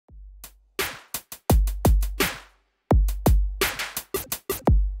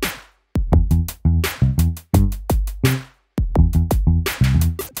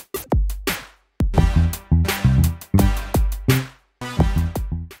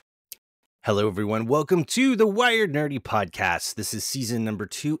Hello, everyone. Welcome to the Wired Nerdy Podcast. This is season number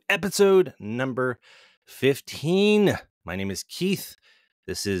 2, episode number 15. My name is Keith.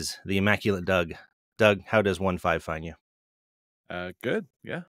 This is the Immaculate Doug. Doug, how does 1-5 find you? Good.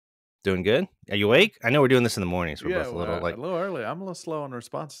 Yeah. Doing good? Are you awake? I know we're doing this in the morning, so we're Yeah. both a little A little early. I'm a little slow on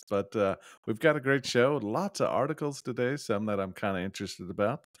responses, but we've got a great show. Lots of articles today, some that I'm kind of interested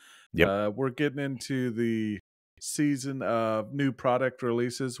about. Yep. We're getting into the season of new product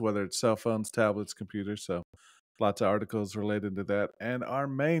releases, whether it's cell phones, tablets, computers. So lots of articles related to that. And our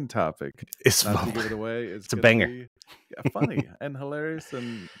main topic, It's not to give it away, is It's a going to banger. be funny and hilarious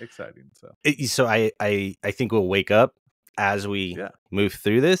and exciting. So So I think we'll wake up as we yeah, move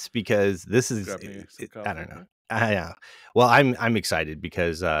through this because this is grab me some I coffee. don't know. Well, I'm excited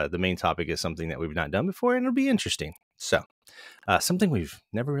because the main topic is something that we've not done before, and it'll be interesting. So, something we've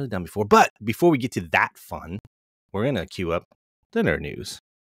never really done before. But before we get to that fun, we're gonna queue up the nerd news.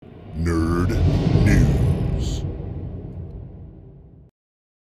 Nerd News.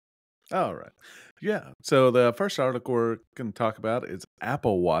 All right. Yeah. So the first article we're going to talk about is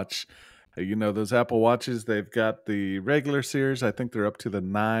Apple Watch. You know, those Apple Watches, they've got the regular series. I think they're up to the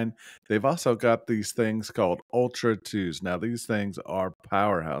 9. They've also got these things called Ultra 2s. Now, these things are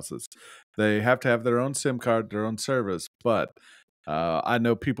powerhouses. They have to have their own SIM card, their own service, but I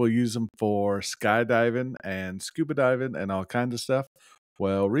know people use them for skydiving and scuba diving and all kinds of stuff.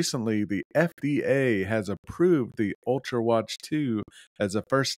 Well, recently the FDA has approved the Ultra Watch 2 as a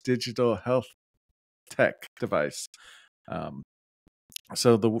first digital health tech device.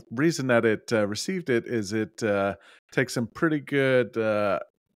 So the reason that it received it is it takes some pretty good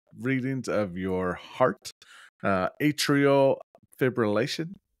readings of your heart, atrial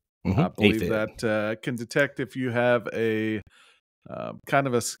fibrillation. I believe that can detect if you have a kind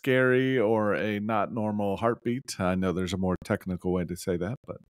of a scary or a not normal heartbeat. I know there's a more technical way to say that,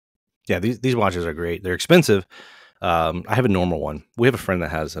 but Yeah, these watches are great. They're expensive. I have a normal one. We have a friend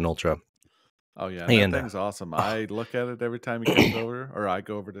that has an Ultra. oh yeah, And, that thing's awesome. I look at it every time he comes over, or I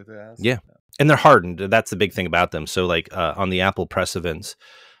go over to the house. Yeah, and they're hardened. That's the big thing about them. So, like on the Apple press events,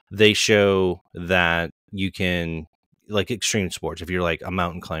 they show that you can, like extreme sports. If you're like a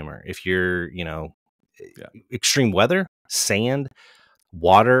mountain climber, if you're, Yeah. extreme weather, sand,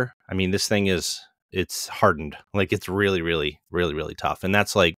 water. I mean, this thing it's hardened. Like it's really, really, really, really tough. And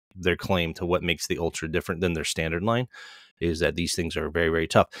that's like their claim to what makes the Ultra different than their standard line is that these things are very, very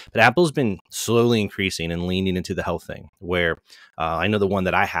tough. But Apple's been slowly increasing and leaning into the health thing where I know the one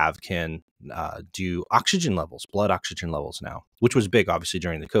that I have can do oxygen levels, blood oxygen levels now, which was big, obviously,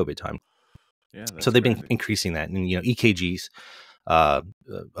 during the COVID time. Yeah, that's So they've been crazy. increasing that, and EKGs,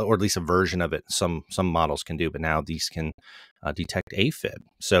 or at least a version of it. Some models can do, but now these can detect AFib.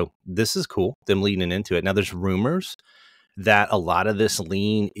 So this is cool. Them leaning into it. Now there's rumors that a lot of this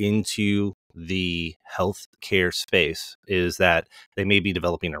lean into the healthcare space is that they may be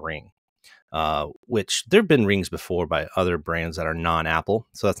developing a ring. Which there have been rings before by other brands that are non-Apple,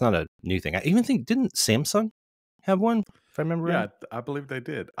 so that's not a new thing. I even think didn't Samsung have one? If I remember Yeah, right. I believe they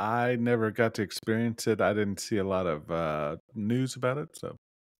did. I never got to experience it. I didn't see a lot of news about it. So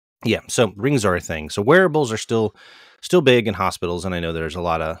Yeah, so rings are a thing. So wearables are still big in hospitals, and I know there's a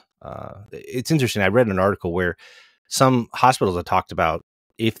lot of. It's interesting. I read an article where some hospitals have talked about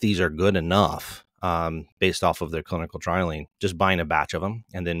if these are good enough, based off of their clinical trialing, just buying a batch of them,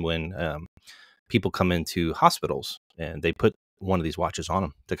 and then when people come into hospitals and they put one of these watches on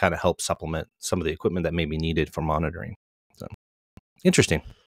them to kind of help supplement some of the equipment that may be needed for monitoring. So interesting.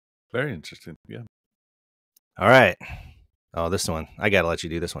 very interesting. Yeah. All right. Oh, this one. I got to let you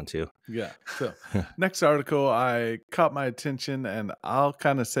do this one too. Yeah. So next article, I caught my attention, and I'll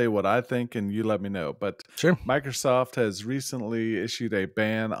kind of say what I think, and you let me know. But Sure. Microsoft has recently issued a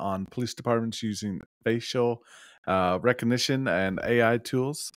ban on police departments using facial recognition and AI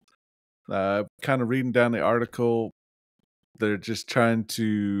tools. Kind of reading down the article, they're just trying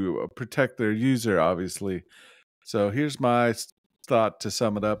to protect their user, obviously. So here's my thought to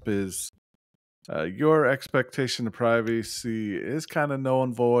sum it up: is your expectation of privacy is kind of null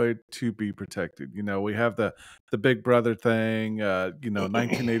and void to be protected. You know, we have the Big Brother thing.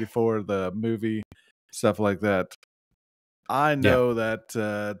 1984, the movie, stuff like that. I Yeah. know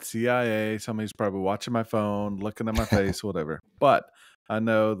that CIA, somebody's probably watching my phone, looking at my face, whatever. But I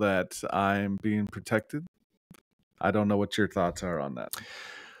know that I'm being protected. I don't know what your thoughts are on that.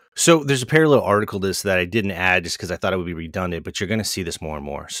 So there's a parallel article to this that I didn't add just because I thought it would be redundant, but you're going to see this more and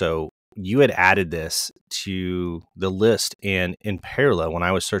more. So you had added this to the list, and in parallel, when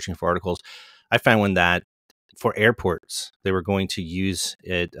I was searching for articles, I found one that for airports, they were going to use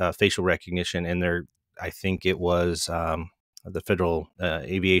it, facial recognition, and I think it was the Federal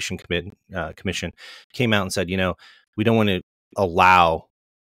Aviation Commission came out and said, we don't want to allow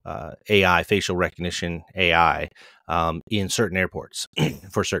AI, facial recognition AI, in certain airports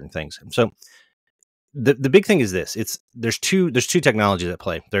for certain things. So the big thing is this: there's two technologies at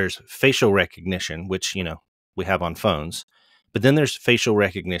play. There's facial recognition, which we have on phones, but then there's facial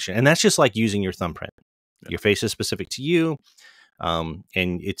recognition, and that's just like using your thumbprint. Your face is specific to you, and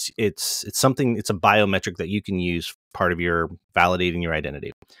it's something. It's a biometric that you can use, part of your validating your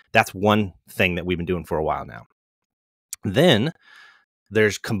identity. That's one thing that we've been doing for a while now. Then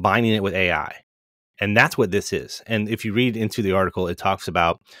there's combining it with AI, and that's what this is. And if you read into the article, it talks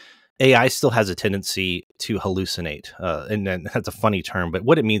about AI still has a tendency to hallucinate, and that's a funny term, but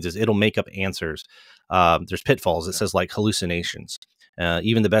what it means is it'll make up answers. There's pitfalls. It says like hallucinations.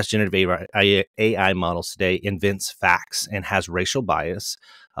 Even the best generative AI models today invents facts and has racial bias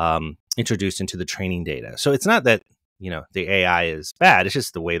introduced into the training data. So it's not that the AI is bad. It's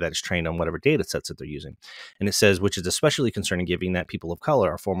just the way that it's trained on whatever data sets that they're using. And it says, which is especially concerning, given that people of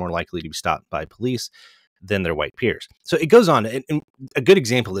color are far more likely to be stopped by police than their white peers. So it goes on. And a good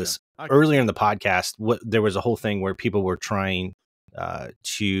example of this, earlier in the podcast, there was a whole thing where people were trying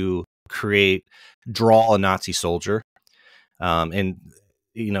to draw a Nazi soldier, and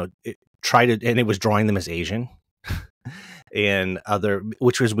it was drawing them as Asian and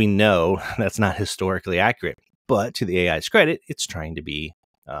which was, we know that's not historically accurate, but to the AI's credit, it's trying to be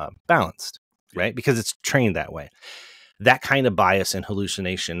balanced, right? Because it's trained that way. That kind of bias and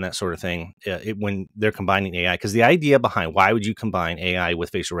hallucination, that sort of thing, when they're combining AI, because the idea behind why would you combine AI with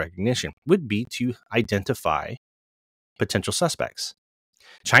facial recognition would be to identify potential suspects.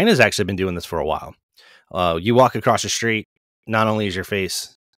 China's actually been doing this for a while. You walk across the street, not only is your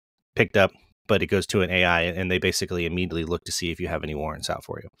face picked up, but it goes to an AI, and they basically immediately look to see if you have any warrants out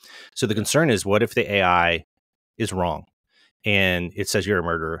for you. So the concern is, what if the AI is wrong and it says you're a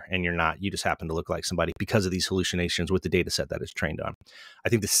murderer and you're not, you just happen to look like somebody because of these hallucinations with the data set that it's trained on. I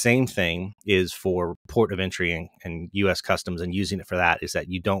think the same thing is for port of entry and US customs, and using it for that is that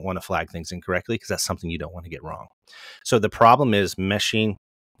you don't want to flag things incorrectly because that's something you don't want to get wrong. So the problem is meshing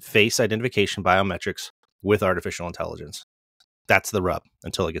face identification biometrics with artificial intelligence. That's the rub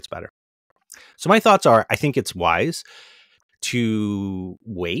until it gets better. So my thoughts are, I think it's wise to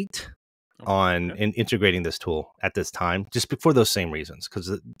wait on integrating this tool at this time, just for those same reasons,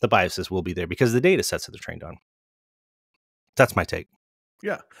 because the biases will be there because the data sets that they're trained on. That's my take.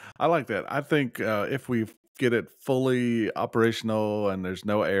 Yeah, I like that. I think if we get it fully operational and there's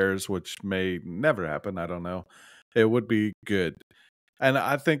no errors, which may never happen, I don't know, it would be good. And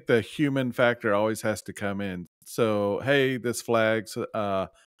I think the human factor always has to come in. So, hey, this flags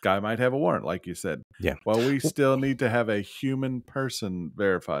guy might have a warrant, like you said. Yeah. Well, we still need to have a human person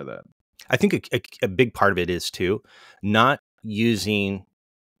verify that. I think a big part of it is, too, not using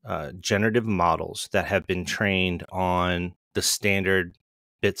generative models that have been trained on the standard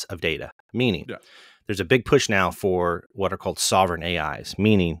bits of data. Meaning, there's a big push now for what are called sovereign AIs,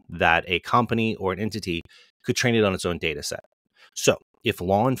 meaning that a company or an entity could train it on its own data set. So if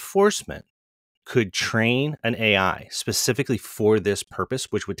law enforcement could train an AI specifically for this purpose,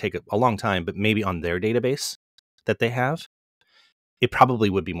 which would take a long time, but maybe on their database that they have, it probably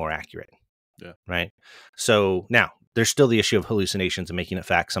would be more accurate. Yeah. Right. So now there's still the issue of hallucinations and making it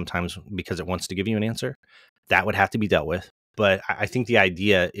fact sometimes because it wants to give you an answer. That would have to be dealt with. But I think the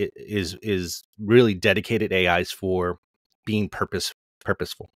idea is really dedicated AIs for being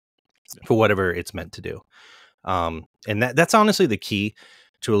purposeful for whatever it's meant to do. And that's honestly the key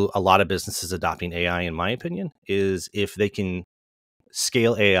to a lot of businesses adopting AI, in my opinion, is if they can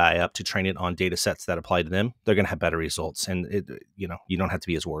scale AI up to train it on data sets that apply to them, they're going to have better results. And you don't have to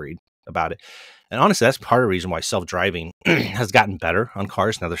be as worried about it. And honestly, that's part of the reason why self-driving has gotten better on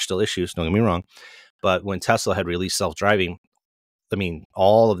cars. Now, there's still issues, don't get me wrong. But when Tesla had released self-driving, I mean,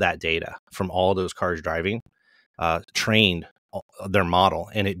 all of that data from all those cars driving trained their model,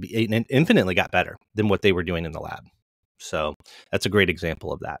 and it infinitely got better than what they were doing in the lab. So that's a great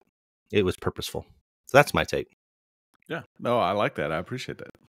example of that. It was purposeful. So that's my take. Yeah. No, I like that. I appreciate that.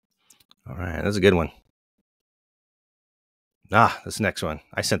 All right. That's a good one. This next one.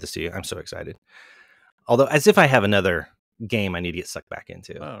 I sent this to you. I'm so excited. Although, as if I have another game I need to get sucked back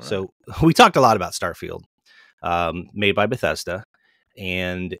into. Right. So we talked a lot about Starfield, made by Bethesda.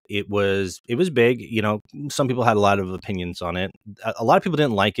 And it was big. Some people had a lot of opinions on it. A lot of people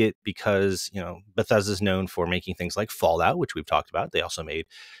didn't like it because, Bethesda's known for making things like Fallout, which we've talked about. They also made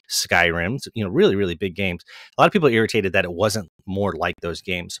Skyrim, really, really big games. A lot of people are irritated that it wasn't more like those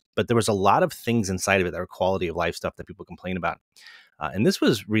games, but there was a lot of things inside of it that were quality of life stuff that people complain about. And this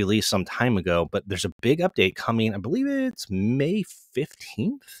was released some time ago, but there's a big update coming. I believe it's May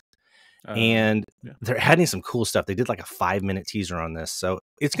 15th. And Yeah. they're adding some cool stuff. They did like a 5-minute teaser on this. So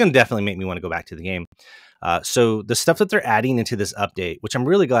it's going to definitely make me want to go back to the game. So the stuff that they're adding into this update, which I'm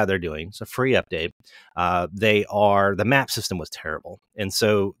really glad they're doing, it's a free update. The map system was terrible. And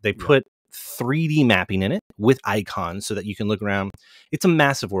so they put 3D mapping in it with icons so that you can look around. It's a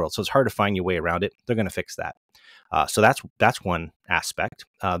massive world, so it's hard to find your way around it. They're going to fix that. So that's one aspect.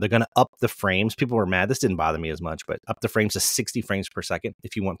 They're going to up the frames. People were mad. This didn't bother me as much, but up the frames to 60 frames per second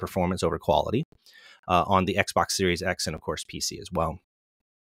if you want performance over quality on the Xbox Series X and, of course, PC as well.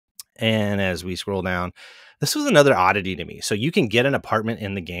 And as we scroll down, this was another oddity to me. So you can get an apartment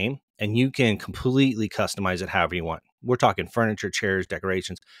in the game and you can completely customize it however you want. We're talking furniture, chairs,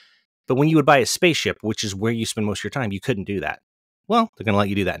 decorations. But when you would buy a spaceship, which is where you spend most of your time, you couldn't do that. Well, they're going to let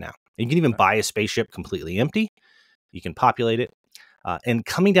you do that now. And you can even buy a spaceship completely empty. You can populate it. And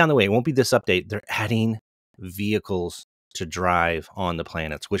coming down the way, it won't be this update. They're adding vehicles to drive on the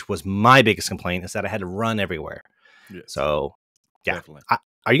planets, which was my biggest complaint, is that I had to run everywhere. Yes, so, yeah. definitely.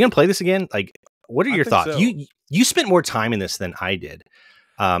 Are you going to play this again? Like, what are your thoughts? So. You spent more time in this than I did.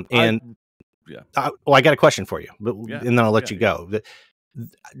 I got a question for you, and then I'll let you go.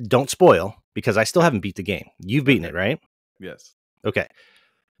 Don't spoil, because I still haven't beat the game. You've beaten it, right? Yes. Okay.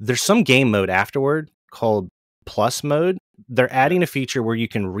 There's some game mode afterward called Plus mode. They're adding a feature where you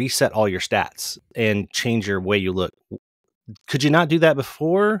can reset all your stats and change your way you look. Could you not do that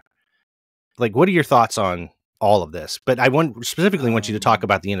before? Like, what are your thoughts on all of this? But I want you to talk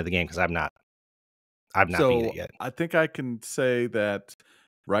about the end of the game, because I've not beat it yet. I think I can say that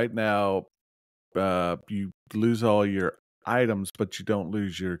right now, you lose all your items, but you don't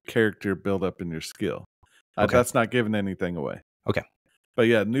lose your character build up and your skill. Okay. That's not giving anything away. Okay. But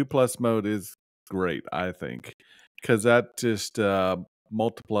yeah, new plus mode is great, I think, because that just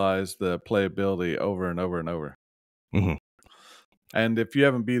multiplies the playability over and over and over. Mm-hmm. And if you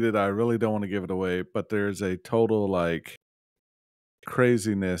haven't beat it, I really don't want to give it away, but there's a total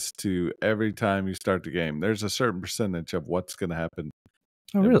craziness to every time you start the game. There's a certain percentage of what's going to happen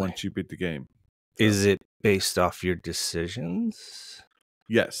once you beat the game. So. Is it based off your decisions?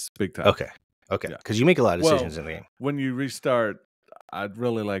 Yes, big time. Okay. Because you make a lot of decisions in the game. When you restart, I'd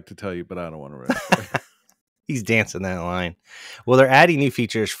really like to tell you, but I don't want to ruin it. He's dancing that line. Well, they're adding new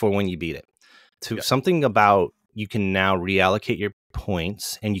features for when you beat it. Something about you can now reallocate your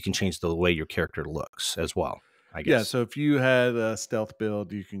points, and you can change the way your character looks as well, I guess. Yeah, so if you had a stealth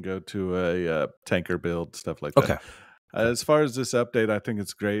build, you can go to a tanker build, stuff like that. Okay. As far as this update, I think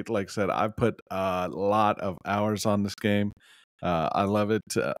it's great. Like I said, I've put a lot of hours on this game. I love it.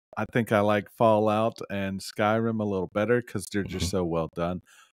 I think I like Fallout and Skyrim a little better because they're just so well done.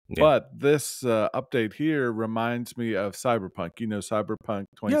 Yeah. But this update here reminds me of Cyberpunk. You know, Cyberpunk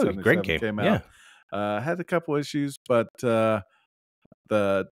 2077 came out. Had a couple issues, but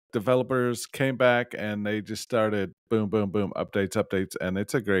the developers came back and they just started boom, updates, and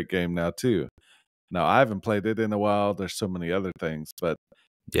it's a great game now too. Now, I haven't played it in a while. There's so many other things, but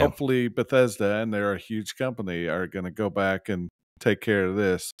hopefully Bethesda, and they're a huge company, are going to go back and take care of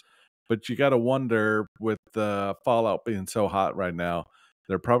this. But you got to wonder, with Fallout being so hot right now,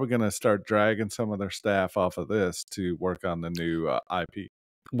 they're probably going to start dragging some of their staff off of this to work on the new IP.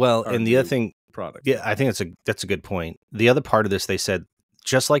 Well, and the other thing, product. Yeah, I think that's a good point. The other part of this, they said,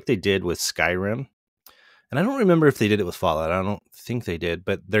 just like they did with Skyrim, and I don't remember if they did it with Fallout. I don't think they did,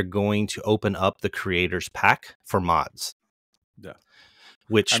 but they're going to open up the creators pack for mods. Yeah.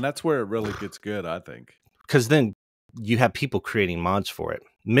 And that's where it really gets good, I think. Because then you have people creating mods for it,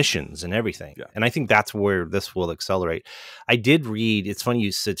 missions and everything. Yeah. And I think that's where this will accelerate. I did read, it's funny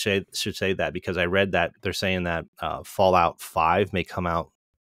you should say that, because I read that they're saying that Fallout 5 may come out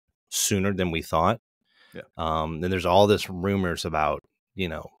sooner than we thought. Yeah. And there's all this rumors about,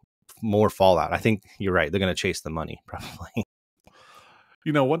 more Fallout. I think you're right. They're going to chase the money, probably.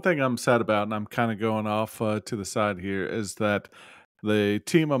 One thing I'm sad about, and I'm kind of going off to the side here, is that the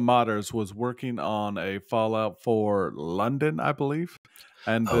team of modders was working on a Fallout for London, I believe,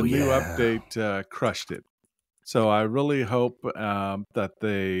 and the new update crushed it. So I really hope that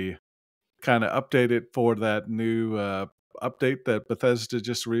they kind of update it for that new update that Bethesda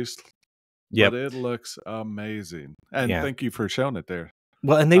just released. Yeah, but it looks amazing, and thank you for showing it there.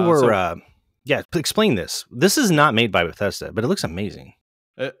 Well, and they were, explain this. This is not made by Bethesda, but it looks amazing.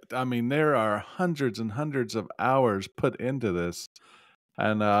 There are hundreds and hundreds of hours put into this,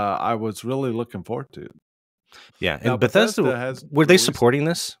 and I was really looking forward to it. Yeah, and now, Bethesda were they supporting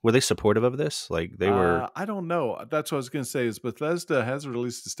this? Were they supportive of this? Like they were? I don't know. That's what I was going to say. Is Bethesda has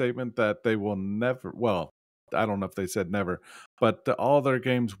released a statement that they will never. Well, I don't know if they said never, but all their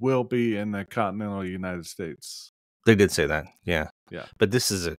games will be in the continental United States. They did say that, yeah. Yeah. But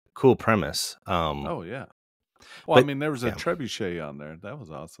this is a cool premise. Oh yeah. Well, I but mean, there was a yeah. trebuchet on there. That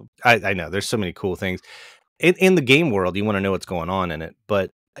was awesome. I know there's so many cool things in the game world. You want to know what's going on in it, but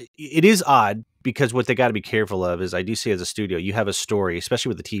it is odd because what they got to be careful of is I do see as a studio, you have a story, especially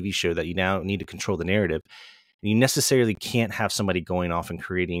with the TV show, that you now need to control the narrative. And you necessarily can't have somebody going off and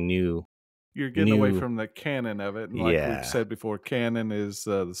creating new. You're getting away from the canon of it, and like Yeah. we've said before, canon is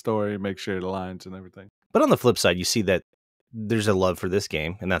the story. Make sure it aligns and everything. But on the flip side, you see that there's a love for this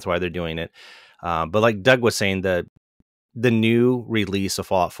game, and that's why they're doing it. But like Doug was saying, the new release of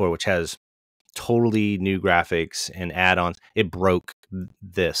Fallout 4, which has totally new graphics and add-ons, it broke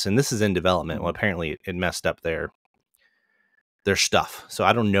this, and this is in development. Well, apparently it messed up their stuff, so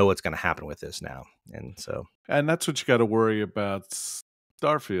I don't know what's going to happen with this now. And that's what you got to worry about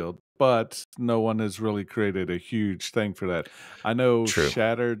Starfield, but no one has really created a huge thing for that. I know True.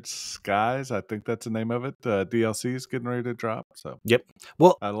 Shattered Skies, I think that's the name of it, DLC is getting ready to drop. So yep.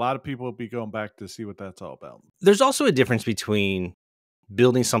 Well, a lot of people will be going back to see what that's all about. There's also a difference between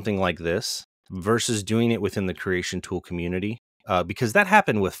building something like this versus doing it within the creation tool community, because that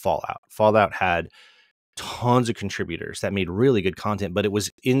happened with Fallout. Fallout had tons of contributors that made really good content, but it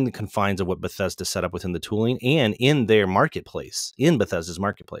was in the confines of what Bethesda set up within the tooling and in their marketplace, in Bethesda's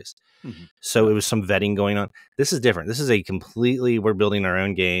marketplace. Mm-hmm. So it was some vetting going on. This is different. This is a completely, we're building our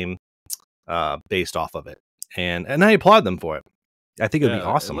own game based off of it. And I applaud them for it. I think it would be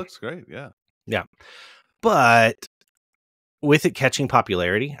awesome. It looks great. Yeah. Yeah. But with it catching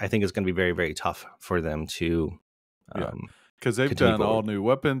popularity, I think it's going to be very, very tough for them to because they've done all new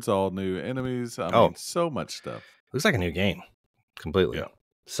weapons, all new enemies. I mean, so much stuff. Looks like a new game, completely. Yeah.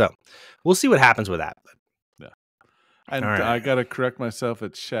 So we'll see what happens with that. Yeah, and I got to correct myself.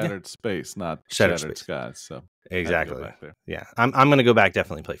 It's Shattered Space, not Shattered Skies. So exactly. Yeah, I'm going to go back,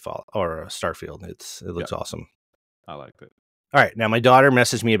 definitely play Fallout or Starfield. It looks awesome. I liked it. All right, now my daughter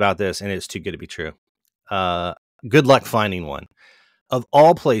messaged me about this, and it's too good to be true. Good luck finding one. Of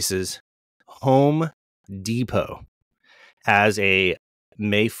all places, Home Depot has a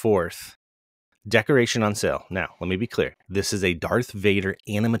May 4th decoration on sale. Now, let me be clear. This is a Darth Vader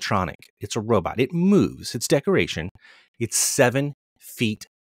animatronic. It's a robot. It moves. It's decoration. It's 7 feet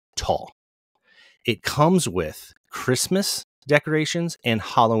tall. It comes with Christmas decorations and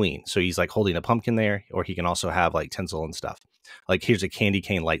Halloween. So he's like holding a pumpkin there, or he can also have like tinsel and stuff. Like here's a candy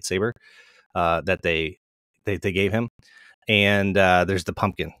cane lightsaber that they gave him. And there's the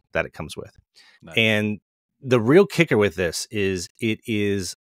pumpkin that it comes with. Nice. And the real kicker with this is it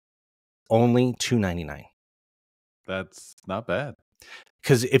is only $2.99. That's not bad.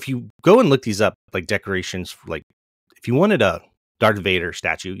 Because if you go and look these up, like decorations, like if you wanted a Darth Vader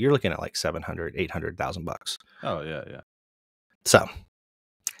statue, you're looking at like $700,000, $800,000. Oh yeah, yeah. So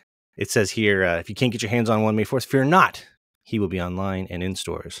it says here, if you can't get your hands on one May 4th, fear not. He will be online and in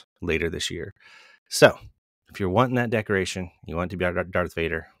stores later this year. So if you're wanting that decoration, you want it to be Darth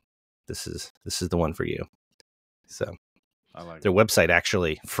Vader, this is the one for you. So I like their website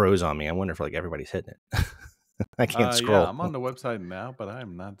actually froze on me. I wonder if like everybody's hitting it. I can't scroll. Yeah, I'm on the website now, but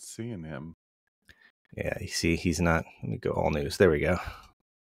I'm not seeing him. Yeah, you see, he's not. Let me go all news. There we go.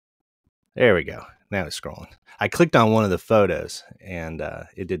 There we go. Now it's scrolling. I clicked on one of the photos and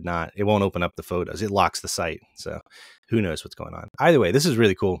it did not. It won't open up the photos. It locks the site. So who knows what's going on. Either way, this is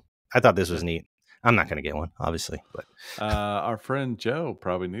really cool. I thought this was neat. I'm not going to get one, obviously, but our friend Joe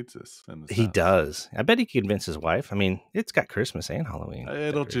probably needs this. He does. I bet he could convince his wife. I mean, it's got Christmas and Halloween.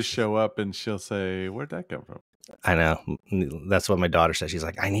 It'll just show up, and she'll say, "Where'd that come from?" I know. That's what my daughter says. She's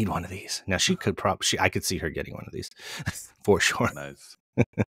like, "I need one of these." Now she could I could see her getting one of these for sure. Nice.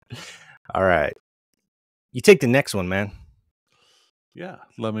 All right, you take the next one, man. Yeah,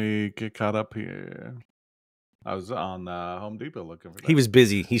 let me get caught up here. I was on Home Depot looking for that. He was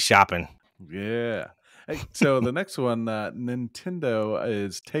busy. He's shopping. Yeah. Hey, so the next one, Nintendo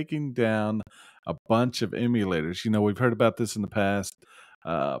is taking down a bunch of emulators. You know, we've heard about this in the past.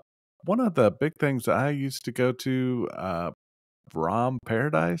 One of the big things I used to go to, ROM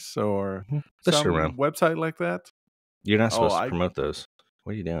Paradise or some website like that. You're not supposed to promote those.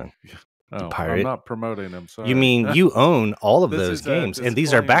 What are you doing? Oh, I'm not promoting them. Sorry. You mean you own all of those games, and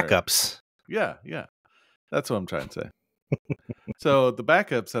these are backups? Yeah, yeah. That's what I'm trying to say. So the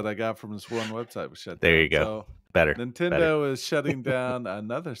backups that I got from this one website was shut down. There you go. So Better. Nintendo is shutting down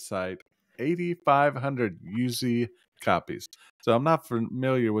another site, 8,500 UZ copies. So I'm not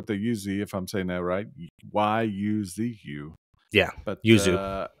familiar with the UZ, if I'm saying that right. YUZU. Yeah. But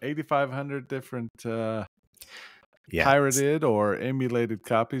Yuzu. 8,500 different Yeah. pirated or emulated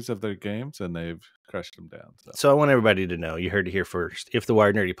copies of their games, and they've crushed them down. So I want everybody to know, you heard it here first. If the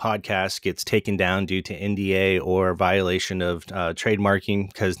Wired Nerdy podcast gets taken down due to NDA or violation of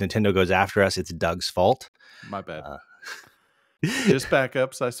trademarking because Nintendo goes after us, it's Doug's fault. My bad. Just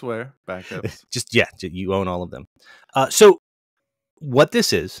backups, I swear. Backups. You own all of them. So what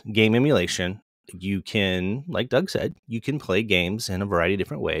this is, game emulation, you can, like Doug said, you can play games in a variety of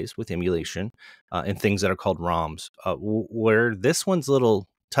different ways with emulation and things that are called ROMs, where this one's a little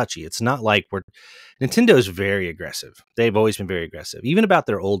touchy. It's not like Nintendo is very aggressive. They've always been very aggressive, even about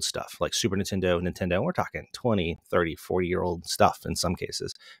their old stuff like Super Nintendo. We're talking 20, 30, 40-year-old stuff in some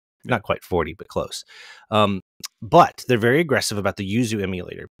cases. Not quite 40, but close. But they're very aggressive about the Yuzu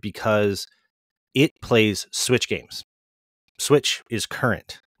emulator because it plays Switch games. Switch is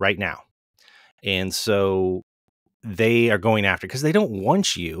current right now. And so they are going after, because they don't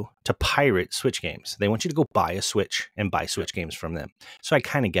want you to pirate Switch games. They want you to go buy a Switch and buy Switch games from them. So I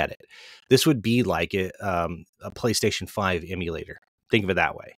kind of get it. This would be like a PlayStation 5 emulator. Think of it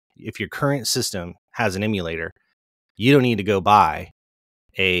that way. If your current system has an emulator, you don't need to go buy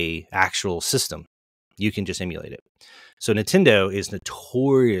a actual system. You can just emulate it. So Nintendo is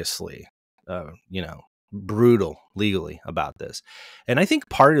notoriously, brutal legally about this. And I think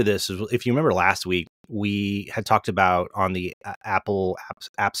part of this is, if you remember last week, we had talked about on the Apple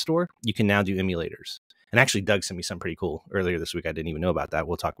App Store, you can now do emulators. And actually, Doug sent me something pretty cool earlier this week. I didn't even know about that.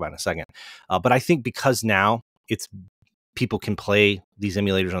 We'll talk about it in a second. But I think because now people can play these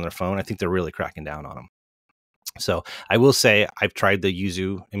emulators on their phone, I think they're really cracking down on them. So I will say I've tried the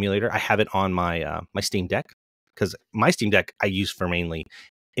Yuzu emulator. I have it on my my Steam Deck, because my Steam Deck I use for mainly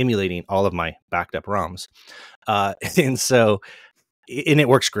emulating all of my backed up ROMs. And it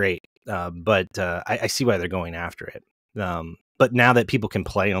works great. But I see why they're going after it. But now that people can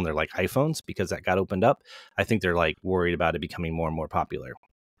play on their like iPhones, because that got opened up, I think they're like worried about it becoming more and more popular.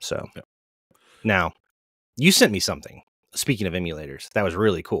 So Now you sent me something, speaking of emulators, that was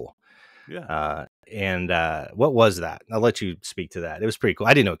really cool. Yeah. And what was that? I'll let you speak to that. It was pretty cool.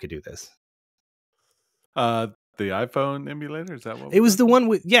 I didn't know it could do this. The iPhone emulator, is that what it was? The one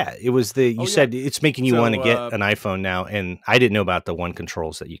with, it was the, you said it's making you want to get an iPhone now, and I didn't know about the one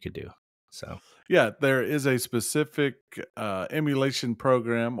controls that you could do. So yeah, there is a specific emulation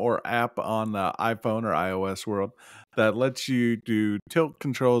program or app on the iPhone or iOS world that lets you do tilt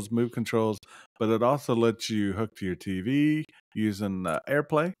controls, move controls, but it also lets you hook to your TV using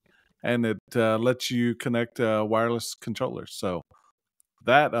AirPlay, and it lets you connect wireless controllers. So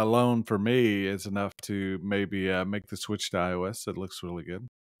that alone for me is enough to maybe make the switch to iOS. It looks really good.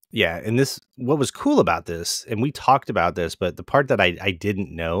 Yeah, and what was cool about this, and we talked about this, but the part that I didn't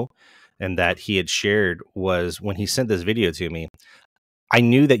know and that he had shared was when he sent this video to me, I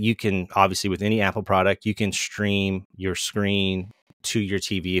knew that you can, obviously with any Apple product, you can stream your screen to your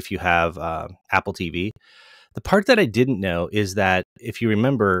TV if you have Apple TV. The part that I didn't know is that if you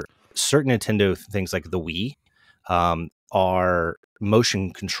remember, certain Nintendo things like the Wii are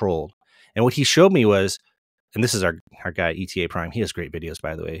motion controlled. And what he showed me was, and this is our guy, ETA Prime. He has great videos,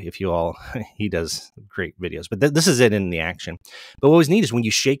 by the way. He does great videos. But this is it in the action. But what was neat is when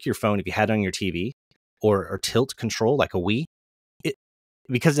you shake your phone, if you had it on your TV or tilt control like a Wii,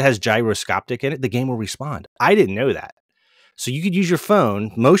 because it has gyroscopic in it, the game will respond. I didn't know that. So you could use your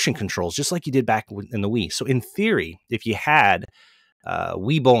phone motion controls just like you did back in the Wii. So in theory, if you had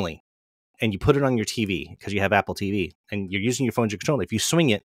Wii bowling and you put it on your TV because you have Apple TV and you're using your phone to control it, if you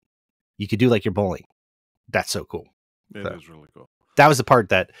swing it, you could do like you're bowling. That's so cool. It is really cool. That was the part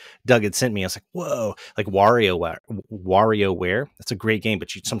that Doug had sent me. I was like, whoa, like WarioWare. That's a great game,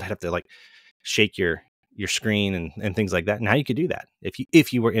 but you sometimes have to like shake your screen and things like that. Now you could do that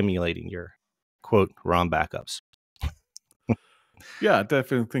if you were emulating your quote ROM backups. Yeah, I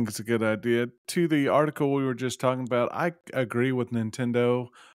definitely think it's a good idea. To the article we were just talking about, I agree with Nintendo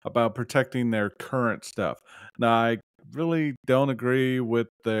about protecting their current stuff. Now, I really don't agree with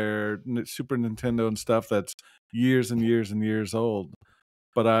their Super Nintendo and stuff that's years and years and years old.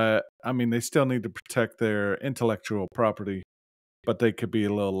 But I mean, they still need to protect their intellectual property, but they could be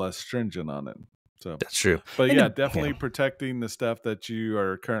a little less stringent on it. So that's true. But yeah, definitely protecting the stuff that you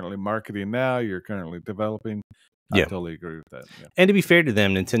are currently marketing now, you're currently developing. I totally agree with that. Yeah. And to be fair to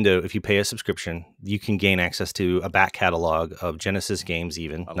them, Nintendo, if you pay a subscription, you can gain access to a back catalog of Genesis games,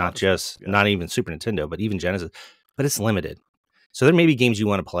 even not even Super Nintendo, but even Genesis. But it's limited. So there may be games you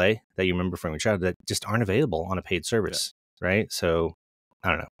want to play that you remember from your childhood that just aren't available on a paid service, right? So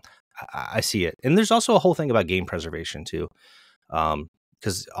I don't know. I see it. And there's also a whole thing about game preservation too.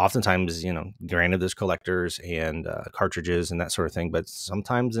 because oftentimes, granted, there's collectors and cartridges and that sort of thing, but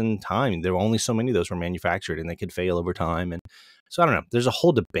sometimes in time, there were only so many of those were manufactured, and they could fail over time. And so I don't know. There's a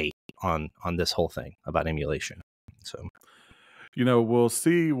whole debate on this whole thing about emulation. So We'll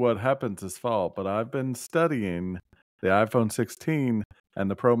see what happens this fall, but I've been studying the iPhone 16, and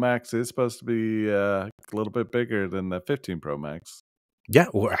the Pro Max is supposed to be a little bit bigger than the 15 Pro Max. yeah,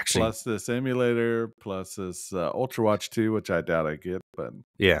 well, actually, Plus this emulator, plus this Ultra Watch 2, which I doubt I get, but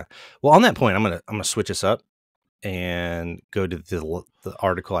yeah. Well, on that point, I'm gonna switch this up and go to the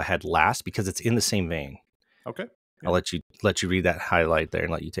article I had last, because it's in the same vein. okay. I'll let you read that highlight there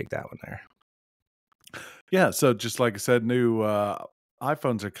and let you take that one there. Yeah, so just like I said, new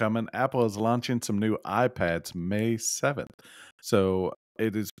iPhones are coming. Apple is launching some new iPads May 7th. So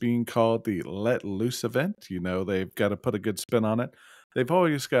it is being called the Let Loose event. They've got to put a good spin on it. They've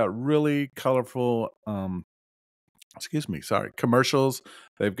always got really colorful, commercials.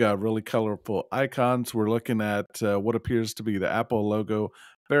 They've got really colorful icons. We're looking at what appears to be the Apple logo,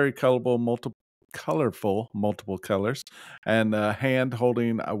 very colorful, multiple colors, and a hand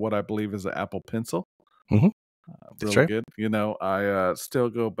holding what I believe is an Apple Pencil. Mm-hmm. Really right. good. I still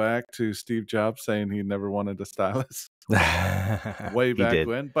go back to Steve Jobs saying he never wanted a stylus way back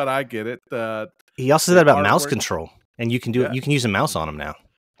when, but I get it. He also said that about mouse control, and you can do it. You can use a mouse on them now.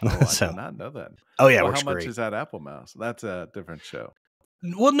 Oh, I did not know that. Oh yeah, well, how much is that Apple mouse? That's a different show.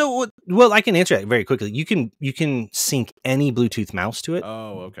 Well, no. Well, I can answer that very quickly. You can sync any Bluetooth mouse to it.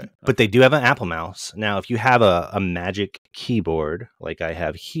 Oh, okay. But they do have an Apple mouse. Now, if you have a Magic keyboard like I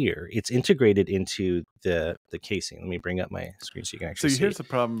have here, it's integrated into the casing. Let me bring up my screen so you can actually see. Here's the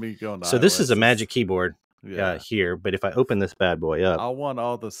problem me going to So iOS this is a Magic keyboard Yeah. here, but if I open this bad boy up, I want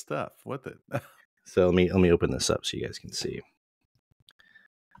all the stuff with it. so let me open this up so you guys can see.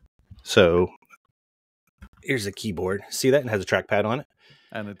 So here's a keyboard. See that? It has a trackpad on it.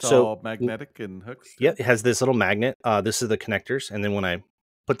 And it's all magnetic and hooks. Yep, it has this little magnet. This is the connectors, and then when I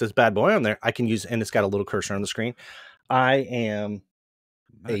put this bad boy on there, I can use, and it's got a little cursor on the screen. I am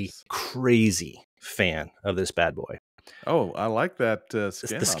a crazy fan of this bad boy. Oh, I like that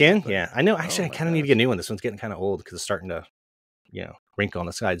skin. The skin, yeah. I know. Actually, I kind of need to get a new one. This one's getting kind of old because it's starting to, wrinkle on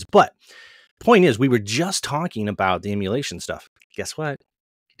the sides. But point is, we were just talking about the emulation stuff. Guess what?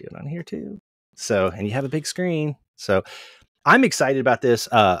 You do it on here too. So, and you have a big screen. So I'm excited about this.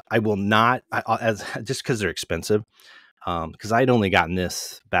 I will not, just because they're expensive, because I'd only gotten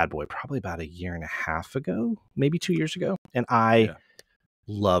this bad boy probably about a year and a half ago, maybe 2 years ago. And I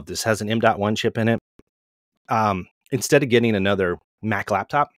love this. It has an M.1 chip in it. Instead of getting another Mac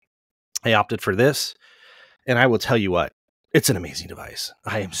laptop, I opted for this. And I will tell you what, it's an amazing device.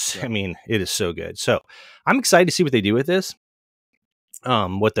 I mean, it is so good. So I'm excited to see what they do with this. But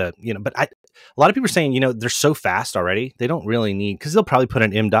a lot of people are saying, they're so fast already. They don't really need, because they'll probably put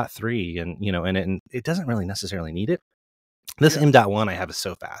an M.3 and, in it, and it doesn't really necessarily need it. This M.1 I have is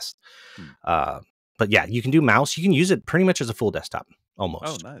so fast. But yeah, you can do mouse. You can use it pretty much as a full desktop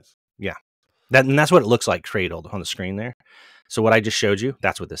almost. Oh, nice. Yeah. And that's what it looks like cradled on the screen there. So what I just showed you,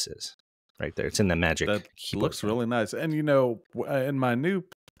 that's what this is right there. It's in the Magic keyboard. Looks really nice. And, in my new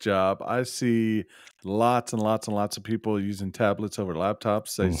job, I see lots and lots and lots of people using tablets over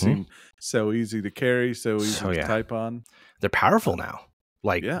laptops. They seem so easy to carry, so easy to type on. They're powerful now,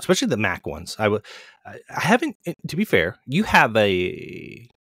 especially the Mac ones. I haven't, to be fair, you have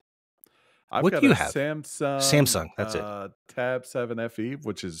I've what got do you a have? Samsung, that's it. Tab 7 FE,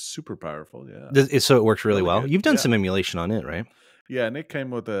 which is super powerful. Yeah. So it works really well. good. You've done some emulation on it, right? Yeah, and it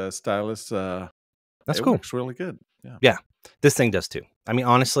came with a stylus. That's it cool. Works really good. Yeah, this thing does too. I mean,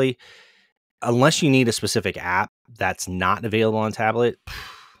 honestly, unless you need a specific app that's not available on tablet,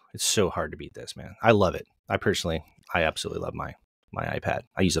 it's so hard to beat this, man. I love it. I absolutely love my iPad.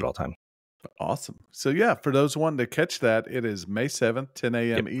 I use it all the time. Awesome. So yeah, for those wanting to catch that, it is May 7th, 10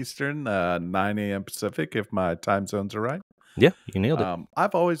 a.m. Eastern, 9 a.m. Pacific, if my time zones are right. Yeah, you nailed it.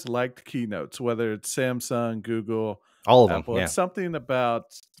 I've always liked keynotes, whether it's Samsung, Google, all of Apple. them. Yeah. It's something about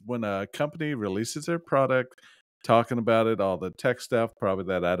when a company releases their product, talking about it, all the tech stuff, probably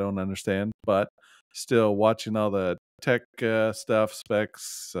that I don't understand, but still watching all the tech stuff,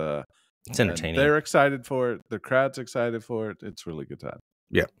 specs. It's entertaining. They're excited for it. The crowd's excited for it. It's a really good time.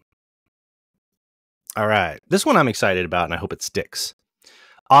 Yeah. All right. This one I'm excited about, and I hope it sticks.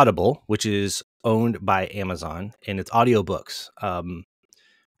 Audible, which is owned by Amazon, and it's audiobooks.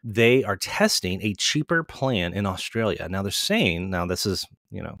 They are testing a cheaper plan in Australia. Now they're saying, this is,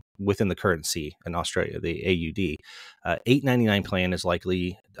 within the currency in Australia, the AUD, $8.99 plan is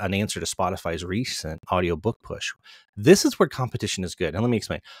likely an answer to Spotify's recent audiobook push. This is where competition is good. And let me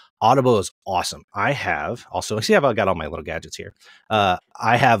explain. Audible is awesome. I have also, see, I've got all my little gadgets here. I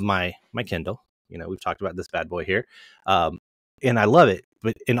have my Kindle. You know, we've talked about this bad boy here. And I love it.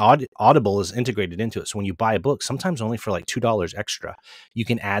 But Audible is integrated into it. So when you buy a book, sometimes only for like $2 extra, you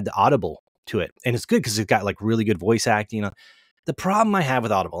can add the Audible to it. And it's good because it's got like really good voice acting. The problem I have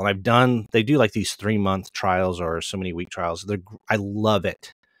with Audible, and they do like these 3-month trials or so many week trials. I love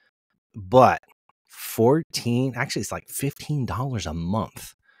it, but it's like $15 a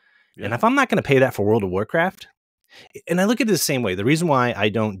month. Yeah. And if I'm not going to pay that for World of Warcraft, and I look at it the same way, the reason why I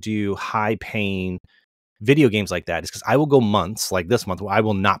don't do high paying video games like that is because I will go months like this month where I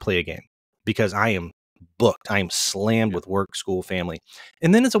will not play a game because I am booked. I am slammed with work, school, family.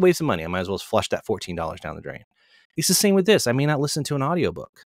 And then it's a waste of money. I might as well flush that $14 down the drain. It's the same with this. I may not listen to an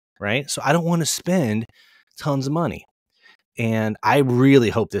audiobook, right? So I don't want to spend tons of money. And I really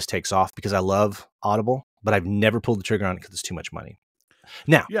hope this takes off because I love Audible, but I've never pulled the trigger on it because it's too much money.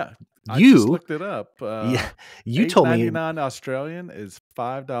 Now, I just looked it up. You told me $8.99 Australian is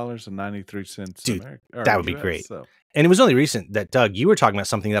 $5.93 dude, American. That would be great. So. And it was only recent that, Doug, you were talking about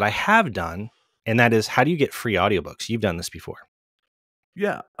something that I have done, and that is how do you get free audiobooks? You've done this before.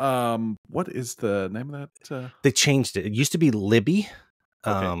 Yeah. What is the name of that? They changed it. It used to be Libby.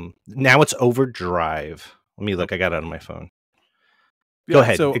 Okay. Now it's Overdrive. Let me look. I got it on my phone. Go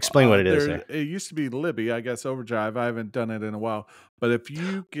ahead. So, explain what it is. It used to be Libby, I guess. Overdrive. I haven't done it in a while. But if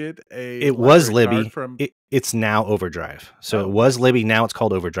you get it was Libby. It's now Overdrive. So it was Libby. Now it's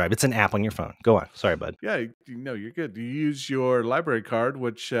called Overdrive. It's an app on your phone. Go on. Sorry, bud. Yeah, you're good. You use your library card,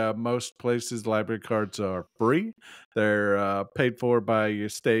 which most places library cards are free. They're paid for by your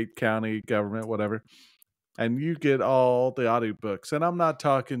state, county, government, whatever. And you get all the audiobooks. And I'm not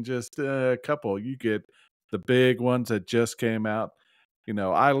talking just a couple. You get the big ones that just came out. You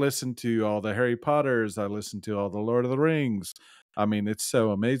know, I listen to all the Harry Potters. I listen to all the Lord of the Rings. I mean, it's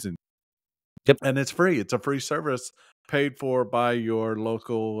so amazing. Yep. And it's free. It's a free service paid for by your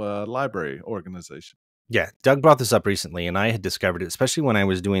local library organization. Yeah. Doug brought this up recently, and I had discovered it, especially when I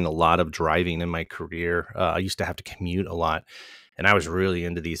was doing a lot of driving in my career. I used to have to commute a lot, and I was really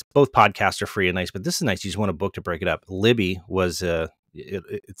into these. Both podcasts are free and nice, but this is nice. You just want a book to break it up. Libby was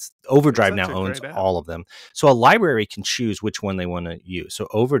it's Overdrive now owns all of them. So a library can choose which one they want to use. So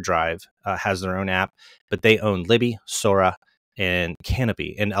Overdrive has their own app, but they own Libby, Sora, and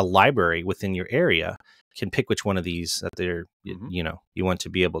Canopy. And a library within your area can pick which one of these that they're, you want to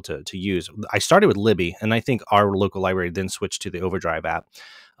be able to use. I started with Libby, and I think our local library then switched to the Overdrive app.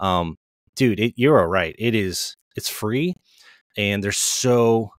 Dude, you're all right. It's free. And there's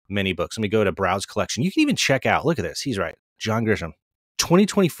so many books. Let me go to Browse Collection. You can even check out, look at this. He's right. John Grisham.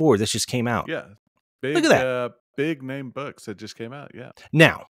 2024, this just came out. Yeah. Look at that. Big name books that just came out. Yeah.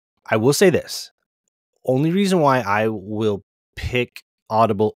 Now, I will say this. Only reason why I will pick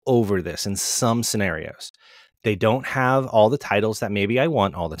Audible over this in some scenarios, they don't have all the titles that maybe I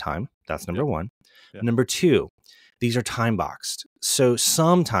want all the time. That's number one. Yep. Number two, these are time boxed. So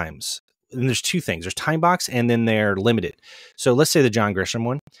sometimes, and there's two things. There's time box and then they're limited. So let's say the John Grisham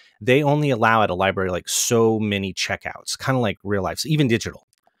one, they only allow at a library like so many checkouts, kind of like real life, so even digital.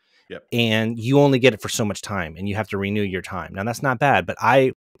 Yep. And you only get it for so much time and you have to renew your time. Now that's not bad, but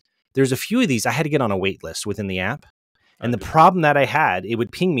there's a few of these I had to get on a wait list within the app. And the problem that I had, it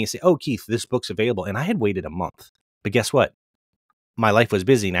would ping me and say, "Oh, Keith, this book's available." And I had waited a month. But guess what? My life was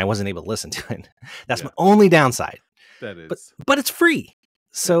busy and I wasn't able to listen to it. That's my only downside. That is. But it's free.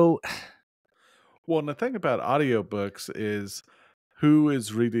 So well, and the thing about audiobooks is who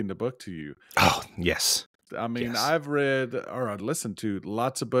is reading the book to you? Oh, yes. I mean, I've read or I've listened to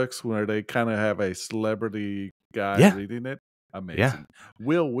lots of books where they kind of have a celebrity guy reading it. Amazing. Yeah.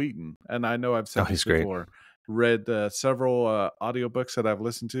 Will Wheaton, and I know I've said this before, read several audiobooks that I've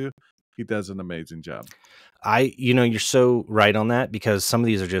listened to. He does an amazing job. You're so right on that because some of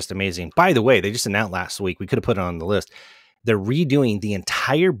these are just amazing. By the way, they just announced last week, we could have put it on the list. They're redoing the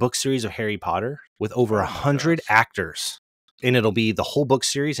entire book series of Harry Potter with over 100 actors. And it'll be the whole book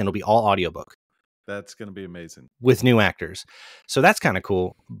series and it'll be all audiobook. That's going to be amazing. With new actors. So that's kind of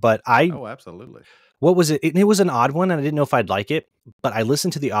cool. But oh, absolutely. What was it? It was an odd one and I didn't know if I'd like it, but I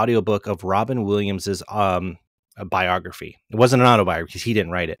listened to the audiobook of Robin Williams's biography. It wasn't an autobiography because he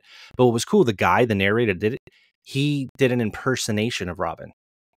didn't write it. But what was cool, the guy, the narrator did it. He did an impersonation of Robin.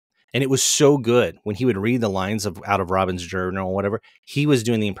 And it was so good when he would read the lines out of Robin's journal or whatever. He was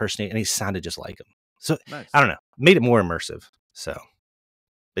doing the impersonation and he sounded just like him. So nice. I don't know, made it more immersive. So,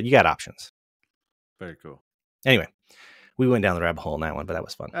 but you got options. Very cool. Anyway, we went down the rabbit hole in that one, but that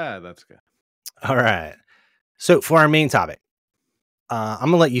was fun. That's good. All right. So for our main topic, I'm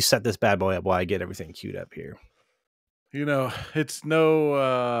gonna let you set this bad boy up while I get everything queued up here. It's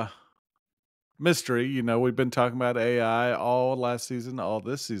no mystery. We've been talking about AI all last season, all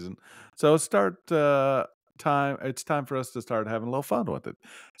this season. So it's time for us to start having a little fun with it.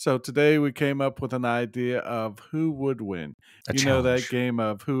 So today we came up with an idea of who would win. A That challenge. game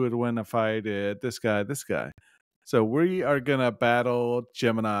of who would win a fight, this guy, this guy. So we are gonna battle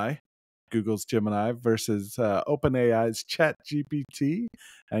Gemini, Google's Gemini versus OpenAI's ChatGPT,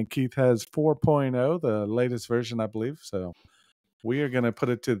 and Keith has 4.0, the latest version, I believe. So we are going to put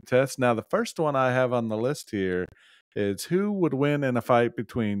it to the test. Now, the first one I have on the list here is who would win in a fight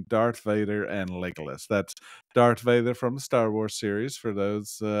between Darth Vader and Legolas. That's Darth Vader from the Star Wars series, for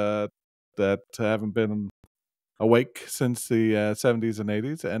those that haven't been awake since the 70s and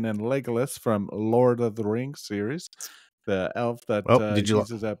 80s. And then Legolas from Lord of the Rings series, the elf that Did you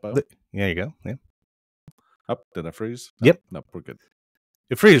uses that bow. There you go. Yeah. Did I freeze? Yep. No, we're good.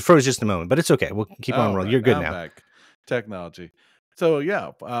 It froze just a moment, but it's okay. We'll keep on rolling. Right, You're good I'm now. back. Technology. So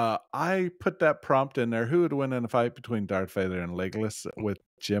yeah, I put that prompt in there. Who would win in a fight between Darth Vader and Legolas with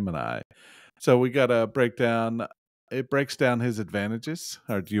Gemini? So we got a breakdown. It breaks down his advantages.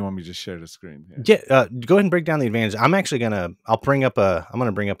 Or do you want me to just share the screen here? Yeah, go ahead and break down the advantage. I'm actually I'm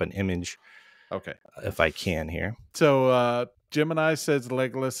gonna bring up an image. Okay. If I can here. So Gemini says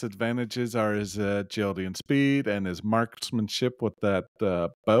Legolas' advantages are his agility and speed and his marksmanship with that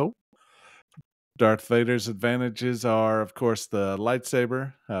bow. Darth Vader's advantages are, of course, the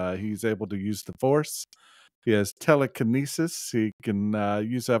lightsaber. He's able to use the Force. He has telekinesis. He can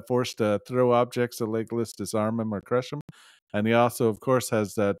use that Force to throw objects at Legolas, disarm him, or crush him. And he also, of course,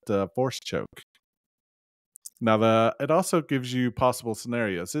 has that Force choke. Now, it also gives you possible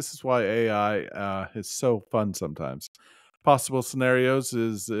scenarios. This is why AI is so fun sometimes. Possible scenarios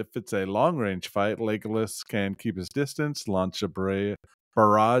is if it's a long-range fight, Legolas can keep his distance, launch a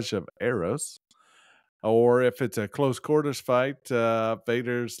barrage of arrows. Or if it's a close quarters fight,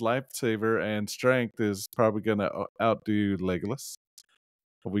 Vader's lightsaber and strength is probably going to outdo Legolas.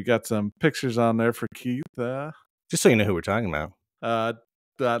 We got some pictures on there for Keith. Just so you know who we're talking about.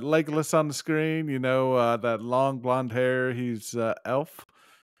 That Legolas on the screen, that long blonde hair. He's elf.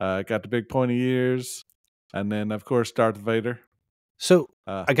 Got the big pointy ears. And then, of course, Darth Vader. So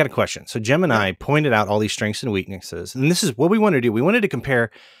I got a question. So Gemini pointed out all these strengths and weaknesses. And this is what we want to do. We wanted to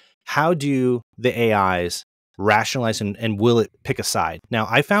compare how do the AIs rationalize and will it pick a side? Now,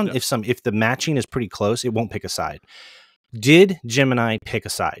 I found if the matching is pretty close, it won't pick a side. Did Gemini pick a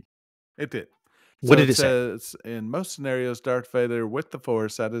side? It did. What did it say? In most scenarios, Darth Vader with the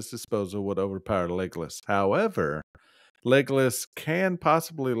Force at his disposal would overpower Legolas. However, Legolas can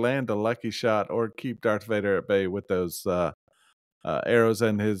possibly land a lucky shot or keep Darth Vader at bay with those arrows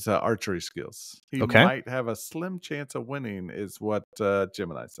and his archery skills. He might have a slim chance of winning, is what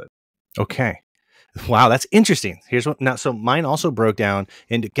Gemini said. Okay. Wow, that's interesting. Here's what now. So mine also broke down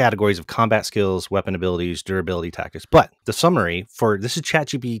into categories of combat skills, weapon abilities, durability, tactics. But the summary for this is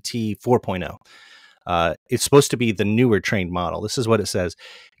ChatGPT 4.0. It's supposed to be the newer trained model. This is what it says.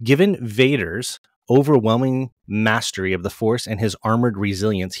 Given Vader's overwhelming mastery of the Force and his armored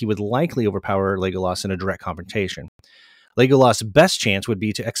resilience, he would likely overpower Legolas in a direct confrontation. Legolas' best chance would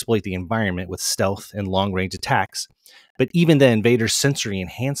be to exploit the environment with stealth and long-range attacks, but even then, Vader's sensory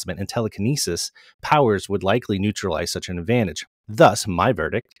enhancement and telekinesis powers would likely neutralize such an advantage. Thus, my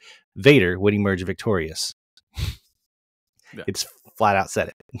verdict, Vader would emerge victorious. It's flat out said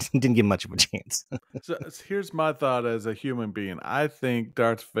it. Didn't give much of a chance. So here's my thought as a human being. I think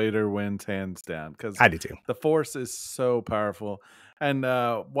Darth Vader wins hands down because I do too. The Force is so powerful. And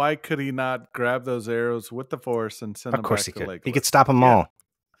why could he not grab those arrows with the Force and send them back to Legolas? He could stop them all.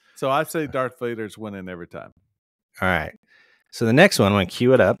 So I say Darth Vader's winning every time. All right. So the next one, I'm going to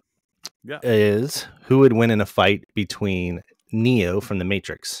cue it up, is who would win in a fight between Neo from The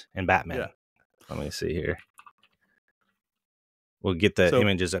Matrix and Batman. Yeah. Let me see here. We'll get the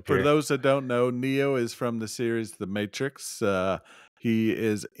images up here. For those that don't know, Neo is from the series The Matrix. He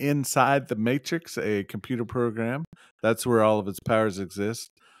is inside the Matrix, a computer program. That's where all of his powers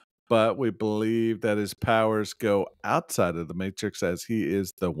exist. But we believe that his powers go outside of the Matrix as he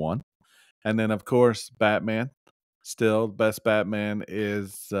is the one. And then, of course, Batman. Still, the best Batman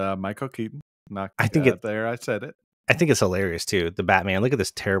is Michael Keaton. I said it. I think it's hilarious, too. The Batman. Look at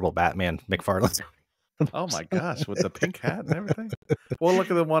this terrible Batman McFarlane. Oh, my gosh. With the pink hat and everything. Well,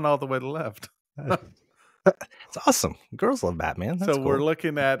 look at the one all the way to the left. It's awesome. Girls love Batman. That's cool. We're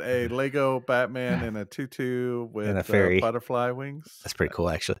looking at a Lego Batman in a tutu with a fairy butterfly wings. That's pretty cool,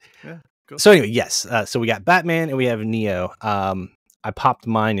 actually. Yeah. Cool. So anyway, yes. So we got Batman and we have Neo. I popped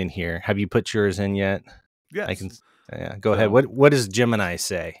mine in here. Have you put yours in yet? Yes. Yeah, go ahead. What does Gemini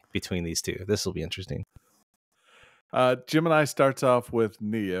say between these two? This will be interesting. Gemini starts off with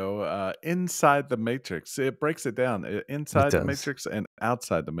Neo inside the Matrix. It breaks it down inside the Matrix and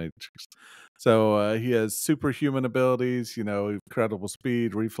outside the Matrix. So he has superhuman abilities, incredible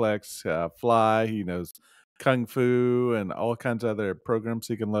speed, reflex, fly. He knows kung fu and all kinds of other programs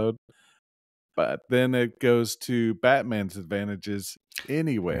he can load. But then it goes to Batman's advantages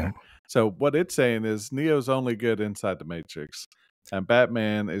anywhere. Yeah. So what it's saying is Neo's only good inside the Matrix, and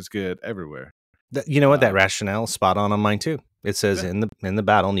Batman is good everywhere. You know what? That rationale is spot on mine too. It says in the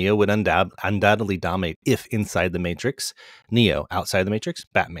battle, Neo would undoubtedly dominate if inside the Matrix. Neo outside the Matrix,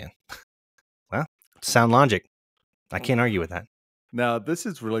 Batman. Well, sound logic. I can't argue with that. Now, this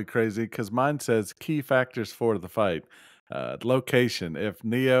is really crazy because mine says key factors for the fight. Location. If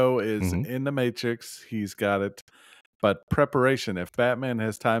Neo is in the Matrix, he's got it. But preparation. If Batman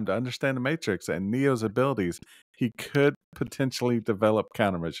has time to understand the Matrix and Neo's abilities, he could potentially develop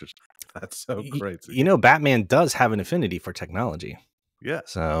countermeasures. That's so crazy. Batman does have an affinity for technology. Yeah.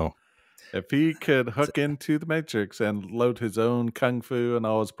 So if he could hook into the Matrix and load his own kung fu and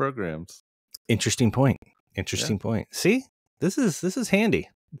all his programs. Interesting point. Point. See, this is handy.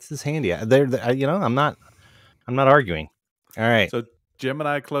 This is handy. I'm not arguing. All right. So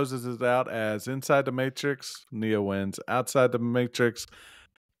Gemini closes it out as inside the Matrix, Neo wins. Outside the Matrix,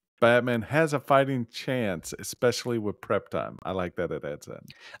 Batman has a fighting chance, especially with prep time. I like that it adds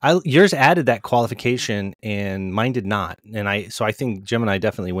that. Yours added that qualification, and mine did not. And I think Gemini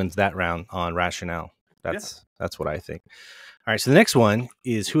definitely wins that round on rationale. That's what I think. All right. So the next one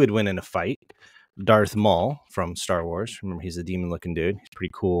is who would win in a fight. Darth Maul from Star Wars. Remember, he's a demon-looking dude. He's a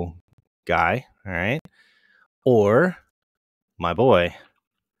pretty cool guy. All right. Or my boy,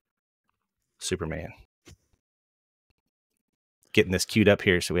 Superman. Getting this queued up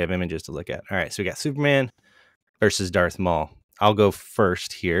here so we have images to look at. All right, so we got Superman versus Darth Maul. I'll go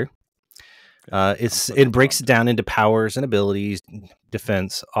first here. It breaks it down into powers and abilities,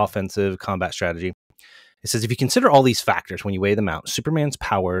 defense, offensive, combat strategy. It says if you consider all these factors when you weigh them out, Superman's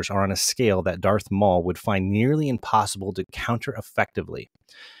powers are on a scale that Darth Maul would find nearly impossible to counter effectively.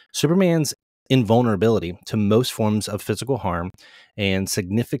 Superman's invulnerability to most forms of physical harm and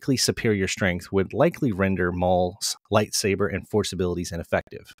significantly superior strength would likely render Maul's lightsaber and force abilities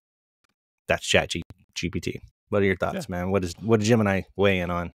ineffective. That's ChatGPT. What are your thoughts, man? What did Gemini weigh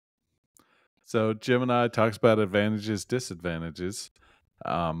in on? So Gemini talks about advantages, disadvantages.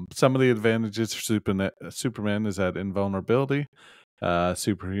 Some of the advantages for Superman is that invulnerability,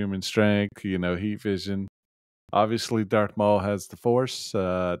 superhuman strength, heat vision. Obviously, Darth Maul has the Force,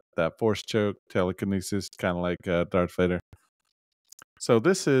 that Force choke, telekinesis, kind of like Darth Vader. So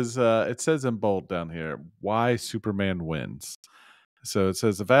this is, it says in bold down here, why Superman wins. So it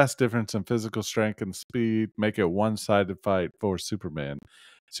says a vast difference in physical strength and speed make it one-sided fight for Superman.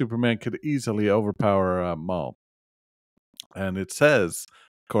 Superman could easily overpower Maul. And it says,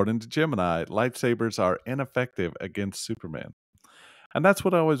 according to Gemini, lightsabers are ineffective against Superman. And that's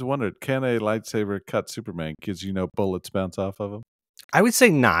what I always wondered. Can a lightsaber cut Superman? Because, bullets bounce off of him? I would say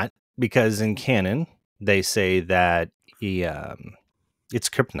not, because in canon, they say that it's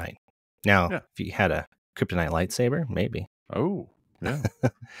kryptonite. Now, if you had a kryptonite lightsaber, maybe. Oh, yeah.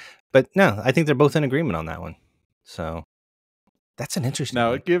 But no, I think they're both in agreement on that one. So that's an interesting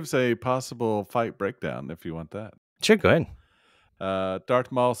one. It gives a possible fight breakdown if you want that. Sure, go ahead.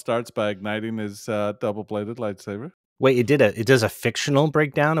 Darth Maul starts by igniting his double-bladed lightsaber. Wait, it does a fictional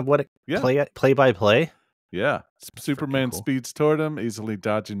breakdown of what it play by play? Yeah. Superman speeds toward him, easily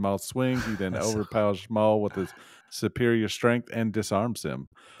dodging Maul's swing. He then overpowers Maul with his superior strength and disarms him.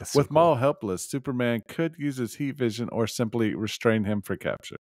 With Maul helpless, Superman could use his heat vision or simply restrain him for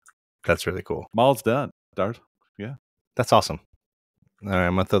capture. That's really cool. Maul's done. Darth. Yeah. That's awesome. All right,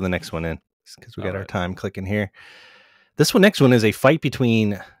 I'm going to throw the next one in because we got our time clicking here. This next one is a fight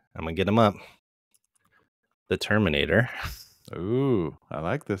between, I'm going to get them up, the Terminator. Ooh, I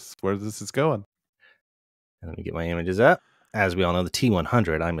like this. Where this is going. Let me get my images up. As we all know, the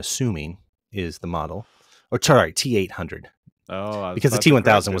T100, I'm assuming, is the model. Or sorry, T800. Oh, because the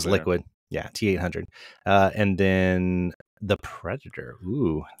T1000 was liquid. Yeah, T800. And then the Predator.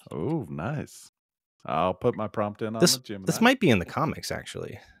 Ooh. Oh, nice. I'll put my prompt in on the Gemini. This might be in the comics,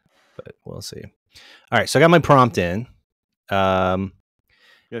 actually. But we'll see. All right, so I got my prompt in. Surely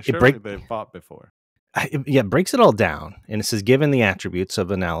they've fought before. It breaks it all down. And it says, given the attributes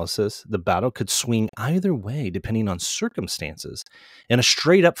of analysis, the battle could swing either way depending on circumstances. In a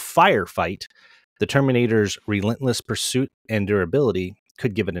straight-up firefight, the Terminator's relentless pursuit and durability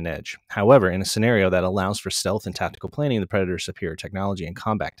could give it an edge. However, in a scenario that allows for stealth and tactical planning, the Predator's superior technology and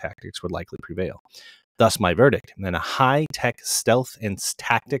combat tactics would likely prevail. Thus my verdict. In a high-tech stealth and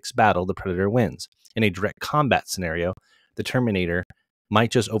tactics battle, the Predator wins. In a direct combat scenario, the Terminator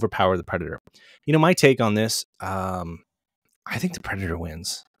might just overpower the Predator. You know, my take on this, I think the Predator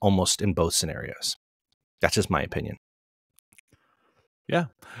wins almost in both scenarios. That's just my opinion. Yeah.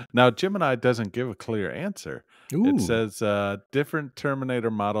 Now, Gemini doesn't give a clear answer. Ooh. It says different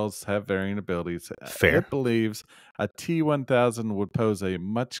Terminator models have varying abilities. Fair. It believes a T-1000 would pose a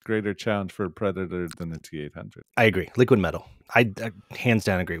much greater challenge for a Predator than a T-800. I agree. Liquid metal. I hands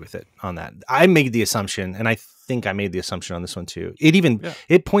down agree with it on that. I made the assumption, and I think I made the assumption on this one too.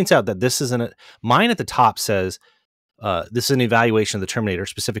 It points out that this isn't mine at the top says this is an evaluation of the Terminator,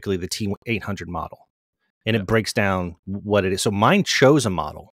 specifically the T-800 model. And it breaks down what it is. So mine chose a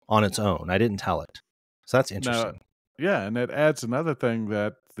model on its own. I didn't tell it. So that's interesting. Now, and it adds another thing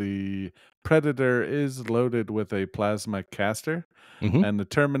that the Predator is loaded with a plasma caster. Mm-hmm. And the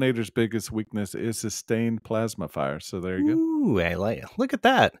Terminator's biggest weakness is sustained plasma fire. So there you go. I like it. Look at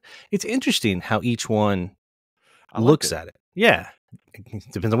that. It's interesting how each one looks at it. Yeah.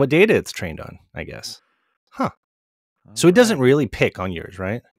 It depends on what data it's trained on, I guess. Huh. So it doesn't really pick on yours,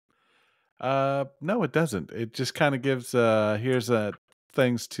 right? No, it doesn't. It just kind of gives here's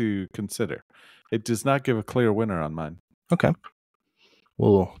things to consider. It does not give a clear winner on mine. Okay.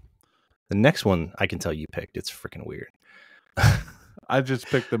 Well, the next one I can tell you picked. It's freaking weird. I just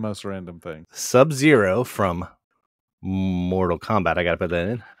picked the most random thing. Sub-Zero from Mortal Kombat. I got to put that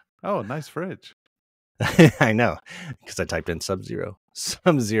in. Oh, nice fridge. I know, because I typed in Sub-Zero,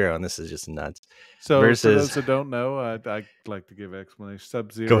 and this is just nuts. So, for those that don't know, I'd like to give an explanation.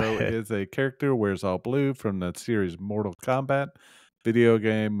 Sub-Zero is a character who wears all blue from the series Mortal Kombat, video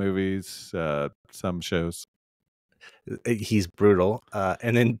game, movies, some shows. He's brutal.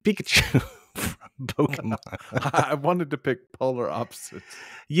 And then Pikachu from Pokemon. I wanted to pick polar opposites.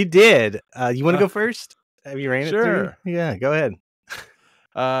 You did. You want to go first? Have you ran it through? Sure. Yeah, go ahead.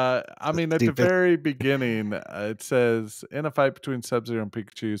 I mean, at the very beginning, it says, in a fight between Sub-Zero and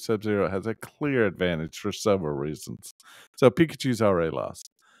Pikachu, Sub-Zero has a clear advantage for several reasons. So Pikachu's already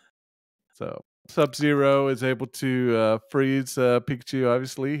lost. So Sub-Zero is able to freeze Pikachu,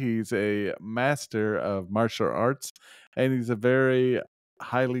 obviously. He's a master of martial arts, and he's a very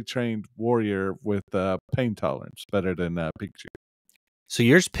highly trained warrior with pain tolerance, better than Pikachu. So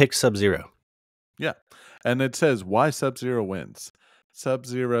yours picks Sub-Zero. Yeah. And it says why Sub-Zero wins.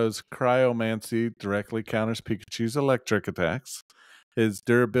 Sub-Zero's cryomancy directly counters Pikachu's electric attacks. His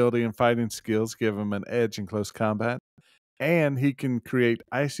durability and fighting skills give him an edge in close combat. And he can create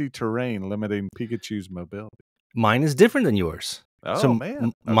icy terrain, limiting Pikachu's mobility. Mine is different than yours. Oh, so man.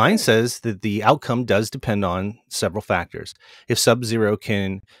 Okay. Mine says that the outcome does depend on several factors. If Sub-Zero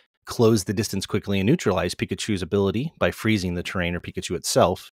can close the distance quickly and neutralize Pikachu's ability by freezing the terrain or Pikachu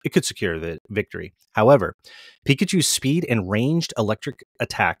itself, it could secure the victory. However, Pikachu's speed and ranged electric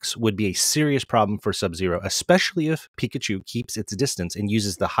attacks would be a serious problem for Sub-Zero, especially if Pikachu keeps its distance and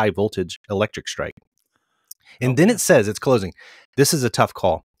uses the high voltage electric strike. And then it says it's closing. This is a tough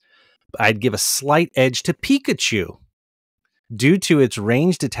call. I'd give a slight edge to Pikachu due to its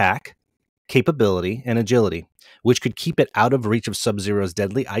ranged attack capability and agility, which could keep it out of reach of Sub-Zero's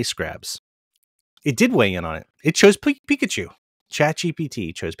deadly ice grabs. It did weigh in on it. It chose Pikachu.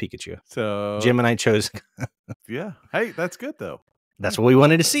 ChatGPT chose Pikachu. So Gemini chose. Yeah. Hey, that's good, though. That's what we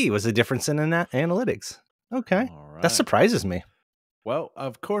wanted to see, was the difference in analytics. Okay. Right. That surprises me. Well,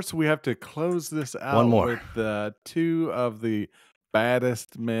 of course, we have to close this out One more. with two of the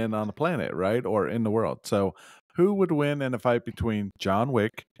baddest men on the planet, right? Or in the world. So who would win in a fight between John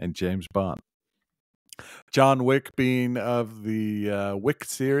Wick and James Bond? John Wick being of the Wick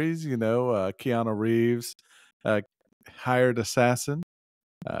series, Keanu Reeves, hired assassin,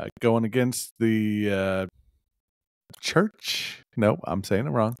 going against the church. No, I'm saying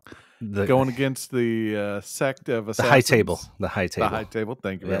it wrong. Going against the sect of assassins. The high table. The high table.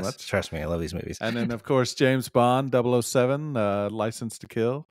 Thank you very much. Trust me, I love these movies. And then, of course, James Bond, 007, License to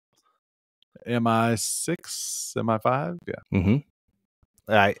Kill. MI6, MI5, yeah. Mm-hmm.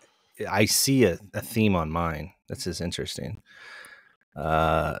 I see a theme on mine. This is interesting.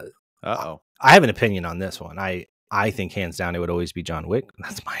 Uh-oh. I have an opinion on this one. I think hands down it would always be John Wick.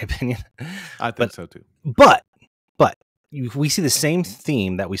 That's my opinion. I think so too. But we see the same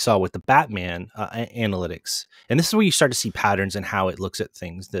theme that we saw with the Batman analytics, and this is where you start to see patterns in how it looks at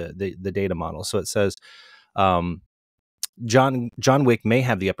things, the data model. So it says John Wick may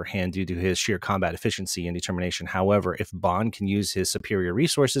have the upper hand due to his sheer combat efficiency and determination. However, if Bond can use his superior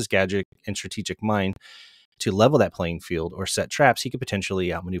resources, gadget, and strategic mind to level that playing field or set traps, he could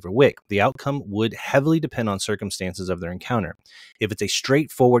potentially outmaneuver Wick. The outcome would heavily depend on circumstances of their encounter. If it's a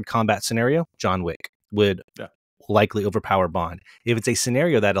straightforward combat scenario, John Wick. would Yeah. likely overpower Bond. If it's a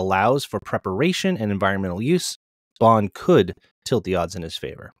scenario that allows for preparation and environmental use, Bond could tilt the odds in his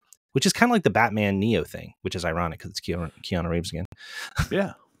favor, which is kind of like the Batman Neo thing, which is ironic because it's Keanu Reeves again.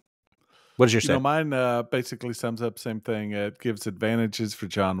 Yeah. What does yours say? Mine basically sums up the same thing. It gives advantages for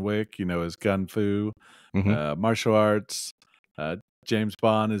John Wick, his gun fu, martial arts, James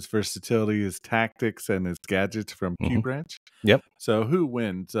Bond, his versatility, his tactics, and his gadgets from Q Branch. Yep. So who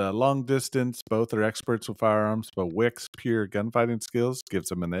wins? Long distance, both are experts with firearms, but Wick's pure gunfighting skills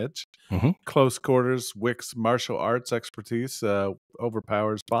gives him an edge. Close quarters, Wick's martial arts expertise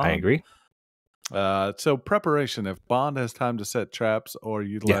overpowers Bond. I agree. So preparation, if Bond has time to set traps or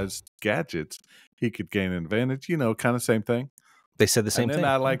utilize gadgets, he could gain an advantage, kind of same thing. They said the same thing. And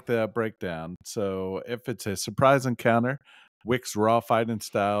then I like the breakdown. So if it's a surprise encounter, Wick's raw fighting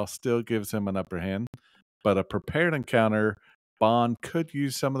style still gives him an upper hand. But a prepared encounter, Bond could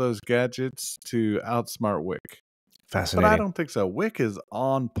use some of those gadgets to outsmart Wick. Fascinating. But I don't think so. Wick is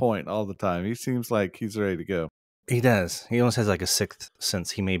on point all the time. He seems like he's ready to go. He does. He almost has like a sixth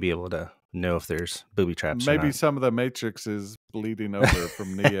sense. He may be able to know if there's booby traps. Maybe some of the Matrix is bleeding over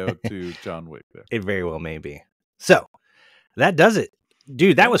from Neo to John Wick there. It very well may be. So that does it.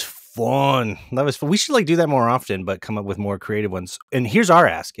 Dude, that was fun. We should do that more often, but come up with more creative ones. And here's our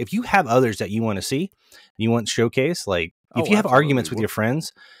ask. If you have others that you want to see, you want showcase, if you have arguments with your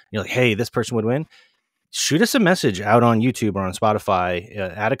friends, you're like, hey, this person would win, shoot us a message out on YouTube or on Spotify,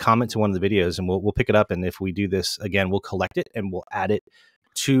 add a comment to one of the videos, and we'll pick it up. And if we do this again, we'll collect it and we'll add it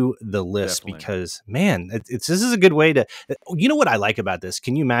to the list. Definitely. Because, man, this is a good way to, what I like about this?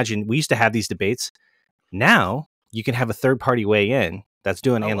 Can you imagine? We used to have these debates. Now you can have a third party weigh in that's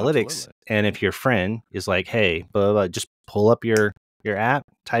doing analytics. Absolutely. And if your friend is like, hey, blah, blah, just pull up your app,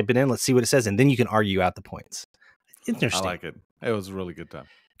 type it in, let's see what it says. And then you can argue out the points. Interesting. I like it. It was a really good time.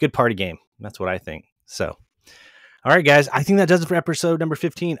 Good party game. That's what I think. So, all right, guys, I think that does it for episode number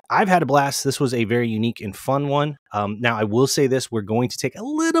 15. I've had a blast. This was a very unique and fun one. Now, I will say this. We're going to take a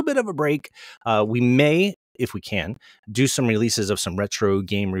little bit of a break. We may, if we can, do some releases of some retro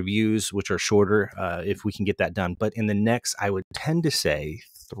game reviews, which are shorter, if we can get that done. But in the next, I would tend to say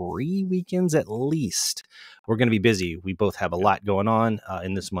 3 weekends at least, we're going to be busy. We both have a lot going on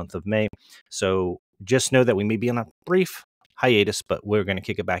in this month of May. So just know that we may be on a brief hiatus, but we're going to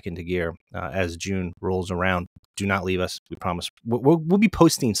kick it back into gear as June rolls around. Do not leave us. We promise. We'll be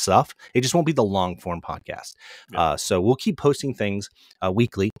posting stuff. It just won't be the long form podcast. Yeah. So we'll keep posting things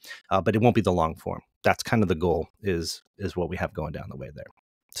weekly, but it won't be the long form. That's kind of the goal is what we have going down the way there.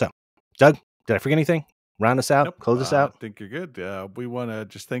 So, Doug, did I forget anything? Round us out, close us out. I think you're good. We want to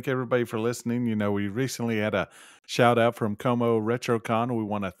just thank everybody for listening. We recently had a shout out from Como RetroCon. We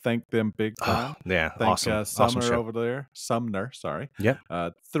want to thank them big time. Yeah, thank awesome. Sumner over there. Sumner, sorry. Yeah.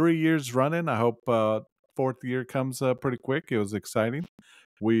 3 years running. I hope fourth year comes pretty quick. It was exciting.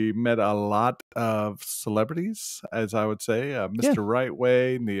 We met a lot of celebrities, as I would say, Mr.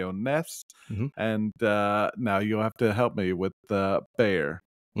 Rightway, Neo Ness, and now you'll have to help me with Bear.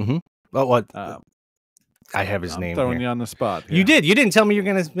 Mm-hmm. Oh, what? I have his name. Throwing you on the spot. Yeah. You did. You didn't tell me you're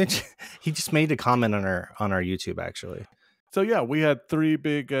going to mention. He just made a comment on our YouTube, actually. So, yeah, we had 3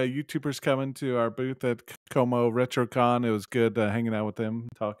 big YouTubers coming to our booth at Como RetroCon. It was good hanging out with them,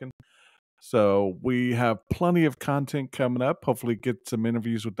 talking. So we have plenty of content coming up. Hopefully get some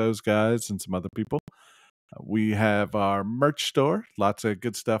interviews with those guys and some other people. We have our merch store. Lots of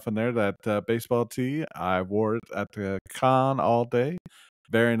good stuff in there. That baseball tee, I wore it at the con all day.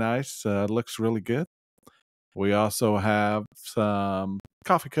 Very nice. Looks really good. We also have some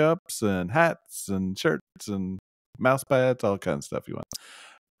coffee cups and hats and shirts and mouse pads, all kinds of stuff you want.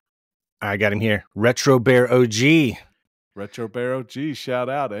 I got him here. Retro Bear OG. Retro Bear OG, shout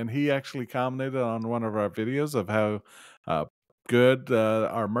out. And he actually commented on one of our videos of how good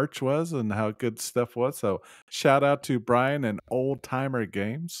our merch was and how good stuff was. So shout out to Brian and Old Timer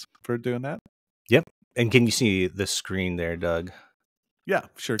Games for doing that. Yep. And can you see the screen there, Doug? Yeah,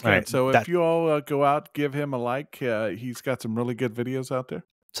 sure can. Right, so if you all go out, give him a like. He's got some really good videos out there.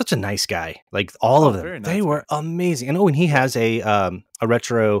 Such a nice guy. Like all of them. Nice they were amazing. And he has a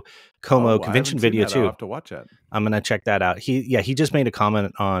retro Como convention video too. I'll have to watch that. I'm gonna check that out. He just made a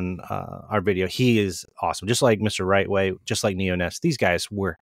comment on our video. He is awesome. Just like Mr. Rightway, just like Neo Ness. These guys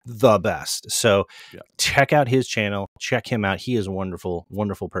were the best. So check out his channel. Check him out. He is a wonderful,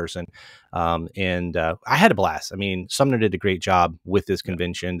 wonderful person. And I had a blast. I mean, Sumner did a great job with this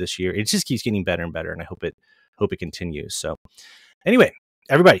convention this year. It just keeps getting better and better, and I hope it continues. So anyway,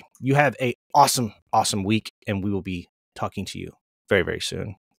 everybody, you have a awesome, awesome week, and we will be talking to you very, very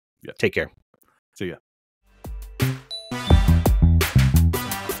soon. Take care. See ya.